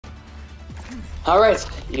Alright,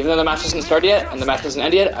 even though the match hasn't started yet, and the match hasn't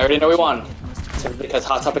ended yet, I already know we won. So because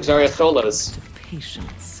Hot Topic Zarya solos.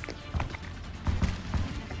 Patience.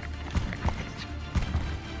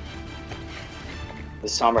 The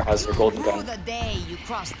Sombra has her golden gun. The day you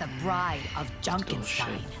crossed the bride of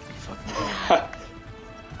Junkenstein.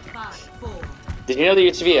 Did you know there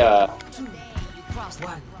used to be a...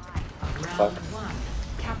 Fuck.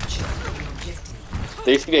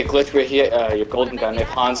 There used to be a glitch where your golden gun, if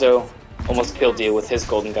Hanzo almost killed you with his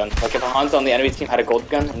golden gun. Like if a Hanzo on the enemy team had a golden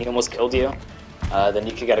gun and he almost killed you, then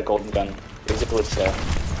you could get a golden gun. It was a glitch there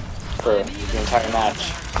for the entire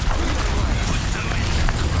match.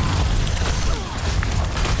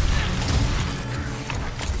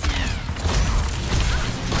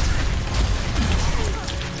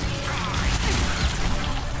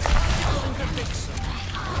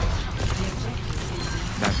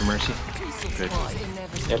 Back for Mercy. Good.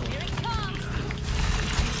 Yep.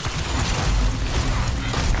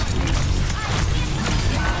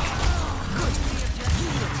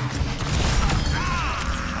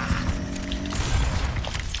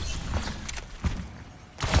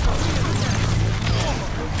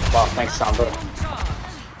 Wow, thanks, Sombra.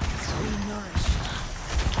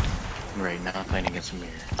 Right, now I'm playing against a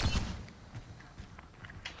mirror.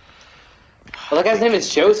 Well, that guy's name is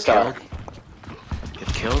Joestar.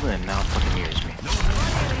 Get killed and now fucking mirrors me.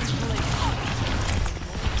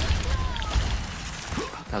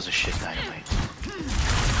 That was a shit dynamite.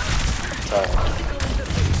 Sorry.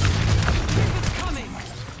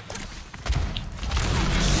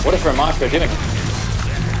 What is Ramontra doing?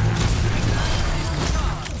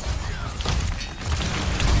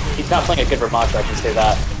 He's not playing a good Ramontra, I can say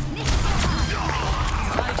that.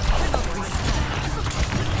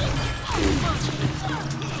 Dude.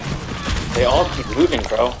 They all keep moving,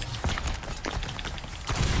 bro.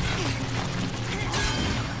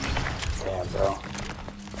 Damn, bro.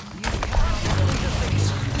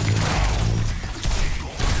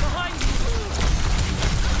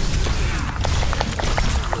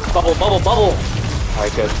 Bubble, bubble, bubble!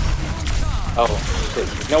 Alright, good. Oh, good.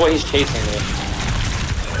 You know what? He's chasing me.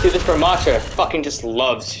 Dude, this Ramontra fucking just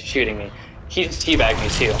loves shooting me. He just teabagged me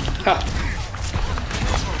too.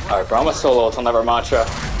 Alright, bro, I'm a solo ult on that Ramontra.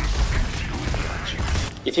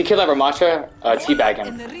 If you kill that Ramontra, teabag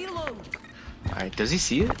him. Alright, does he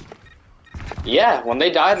see it? Yeah, when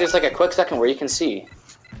they die, there's like a quick second where you can see.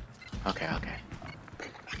 Okay, okay.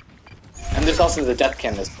 And there's also the death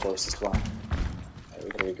cannon, of course, as well. We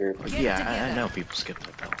gotta regroup. Yeah, I know people skip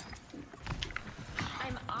that though.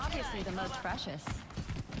 I'm obviously the most precious.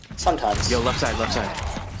 Sometimes. Yo, left side, left side.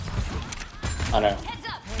 I know.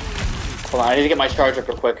 Hold on, I need to get my charge up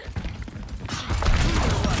real quick.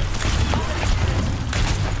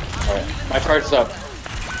 Alright, my charge is up.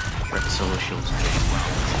 Red solo shields.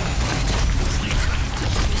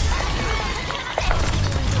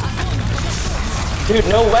 Dude,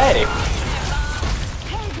 no way!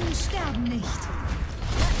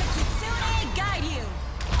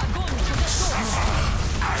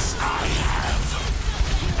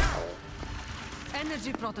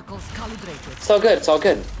 Energy protocols calibrated. It's all good, it's all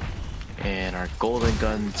good. And our golden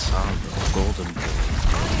guns on the golden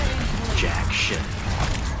jack shit.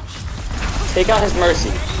 Take out his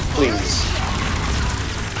mercy, please.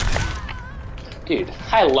 Dude,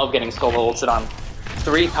 I love getting skull ulted on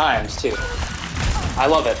 3 times too. I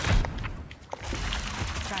love it.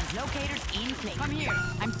 Translocators in place. Come here.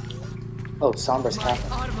 Oh, Sombra's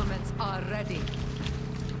capping. Armaments are ready.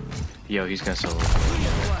 Yo, he's gonna solo.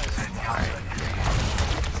 Alright.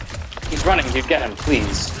 He's running, dude, get him,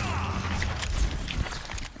 please.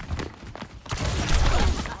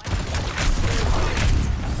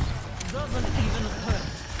 Doesn't even hurt.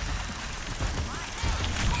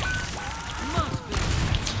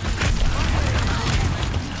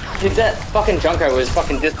 Dude, that fucking Junker was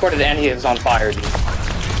fucking discorded and he was on fire, dude. Get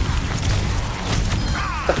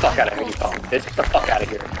the fuck out of here, you fucking bitch. Get the fuck out of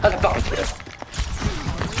here. That's a fucking shit.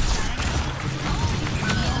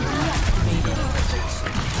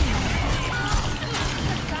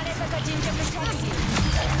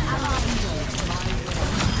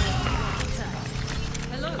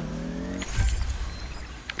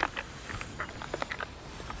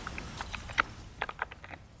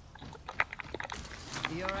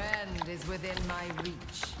 Your end is within my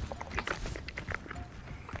reach.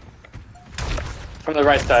 From the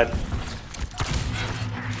right side.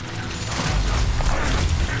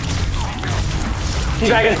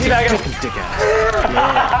 Teabagging, teabagging! Fucking dick ass.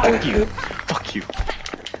 Yeah, fuck you. Fuck you.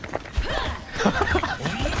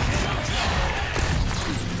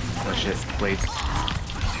 Oh shit, blade.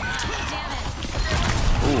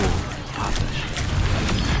 Ooh, pop that shit.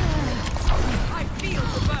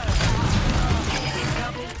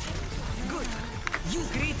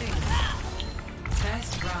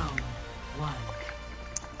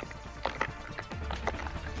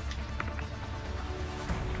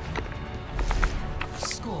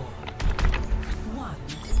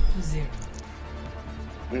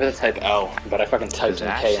 I'm gonna type L, but I fucking typed Does in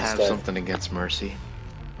Ash K have instead. something against Mercy?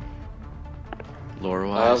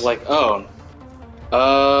 Lore-wise? I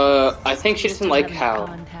think she doesn't like how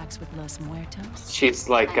Contacts with Los Muertos? she's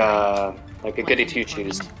like a goody two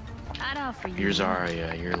shoes. I'd offer you. You're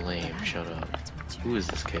Zarya, you're lame, shut up. Who is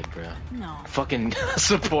this kid, bro? No. Fucking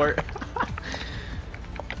support.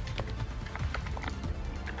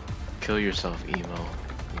 Kill yourself, emo.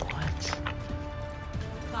 What?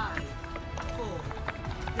 5, 4,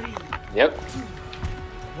 3, Yep.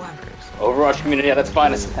 1. Overwatch community at its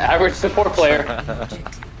finest. Average support player.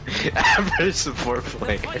 Average support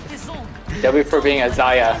player. Is on. W for being a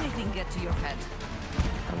Zaya. Anything get to your head.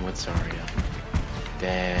 I'm with Zarya.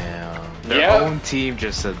 Damn. Their Yep. own team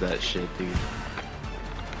just said that shit, dude.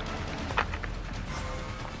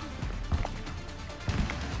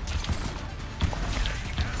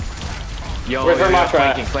 Yo, Where's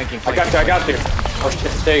Ramatra? flanking. I got you. Oh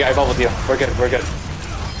shit, there you go, I bubbled you. We're good.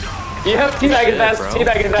 Yep, teabag his ass,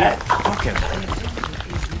 teabag his ass. Fuck him.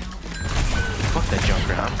 Fuck that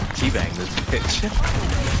junker, I'm teabagging this bitch.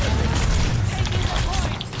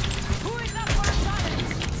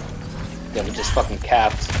 Yeah, we just fucking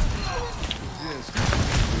capped.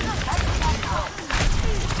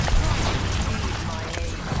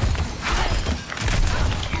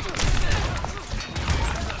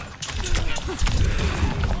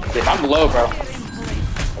 Dude, I'm low, bro.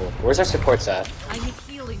 Oh, where's our supports at? I need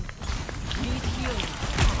healing. Need healing.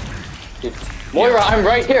 Dude, Moira, I'm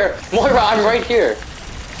right here! Moira, I'm right here!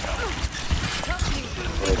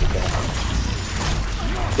 Where'd he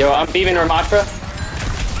go? Yo, I'm beaming Ramatra.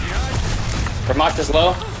 Ramatra's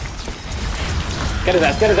low. Get his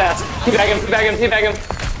ass, Teabag him.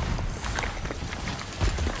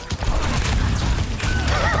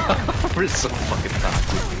 We're so fucking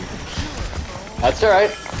toxic, dude. That's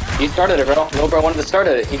alright. He started it, bro. No, bro wanted to start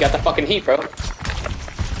it. He got the fucking heat, bro.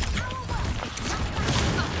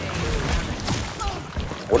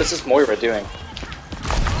 What is this Moira doing?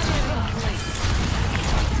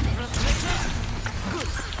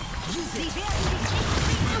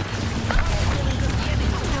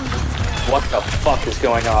 What the fuck is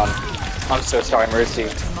going on? I'm so sorry, Mercy.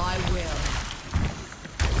 My will.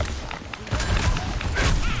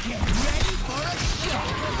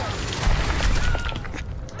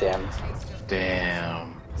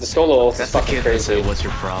 Damn. The solo ult is That's the fucking kid that crazy. said, what's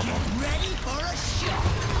your problem?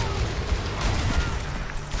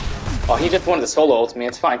 Oh, he just wanted the solo ult me.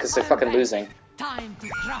 It's fine, because they're fucking losing. Time to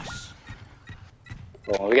crush.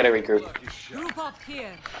 Well, we gotta regroup. Group up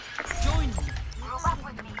here. Join me.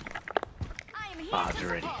 I am here. Odds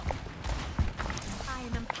already. I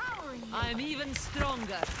am empowering you. I'm even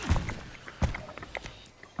stronger.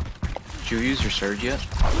 Did you use your surge yet?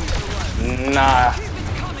 Nah. Keep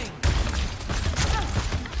it coming.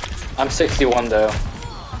 I'm 61 though.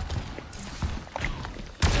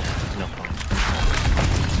 No point.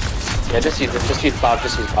 Yeah, just use Bob,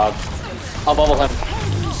 I'll bubble him.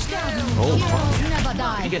 Oh, fuck. Never Did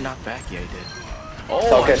die. he get knocked back? Yeah, he did. It's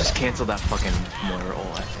Oh, all I good. just canceled that fucking Moira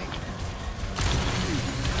ult, I think.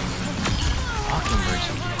 Fucking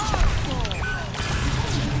mercy.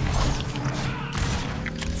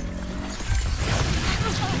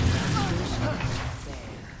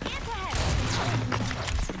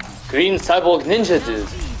 Green cyborg ninja dude.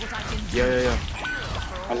 Yeah.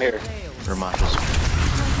 I'm here. Ramatra's.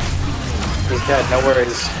 He's dead, no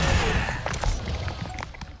worries.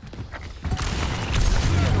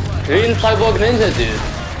 Green cyborg ninja dude.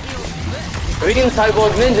 Green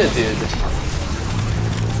cyborg ninja dude.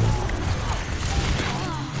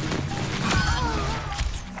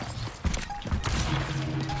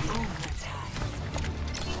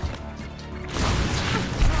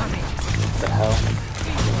 What the hell?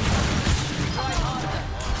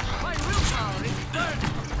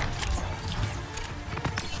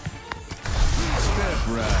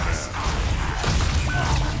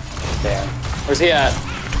 Damn. Where's he at?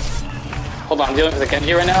 Hold on, I'm dealing with a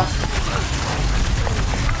Genji right now.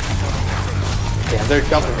 Damn, they're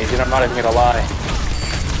jumping me, dude. I'm not even gonna lie.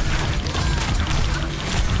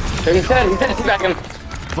 He's dead, teabag him.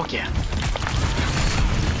 Fuck yeah.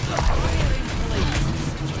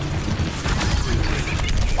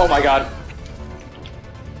 Oh my god.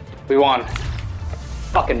 We won.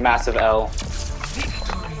 Fucking massive L.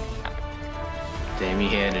 Damn, he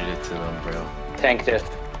handed it to them, bro. Tanked it.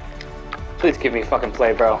 Please give me fucking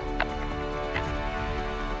play, bro.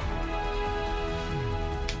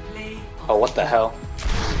 Oh, what the hell?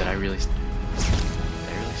 Did I really?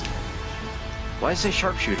 Why does it say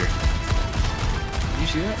sharpshooter? Did you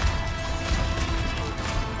see that?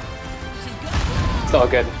 It's all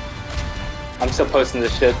good. I'm still posting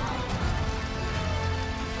this shit.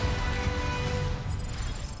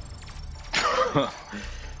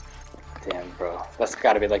 Damn, bro. That's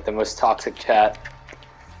gotta be like the most toxic chat.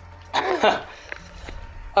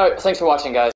 Alright, thanks for watching, guys.